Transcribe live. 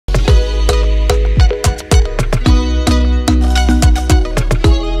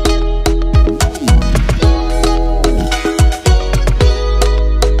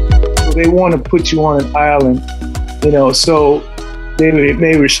want to put you on an island, so they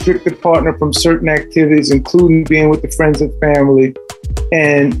may restrict the partner from certain activities, including being with the friends and family.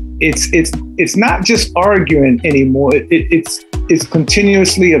 And it's not just arguing anymore. It's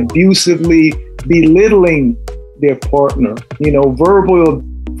continuously abusively belittling their partner,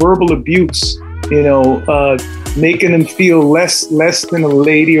 verbal abuse, making them feel less than a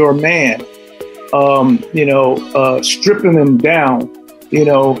lady or a man, stripping them down,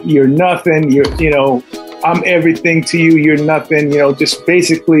 you're nothing, I'm everything to you, you're nothing, just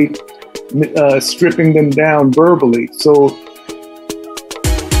basically stripping them down verbally. So